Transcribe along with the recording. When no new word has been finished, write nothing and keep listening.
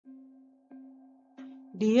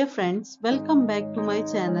Dear friends, welcome back to my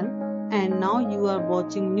channel, and now you are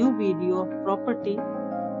watching new video of property.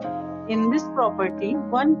 In this property,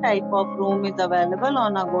 one type of room is available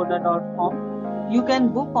on agoda.com. You can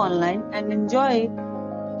book online and enjoy it.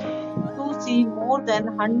 To see more than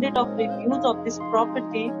 100 of reviews of this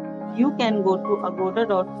property, you can go to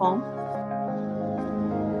agoda.com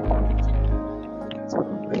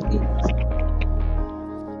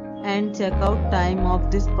and checkout time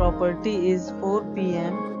of this property is 4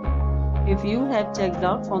 p.m. If you have checked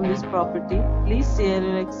out from this property, please share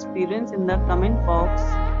your experience in the comment box.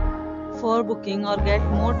 For booking or get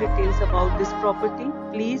more details about this property,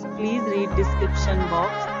 please read description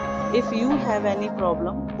box. If you have any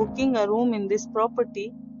problem booking a room in this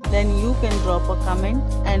property, then you can drop a comment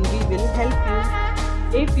and we will help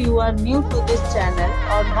you. If you are new to this channel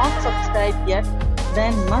or not subscribed yet,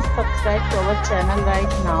 then must subscribe to our channel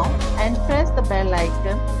right now and press the bell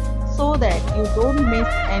icon so that you don't miss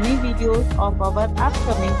any videos of our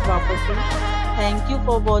upcoming property. Thank you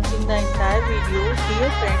for watching the entire video. Dear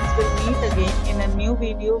friends, we'll meet again in a new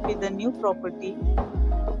video with a new property.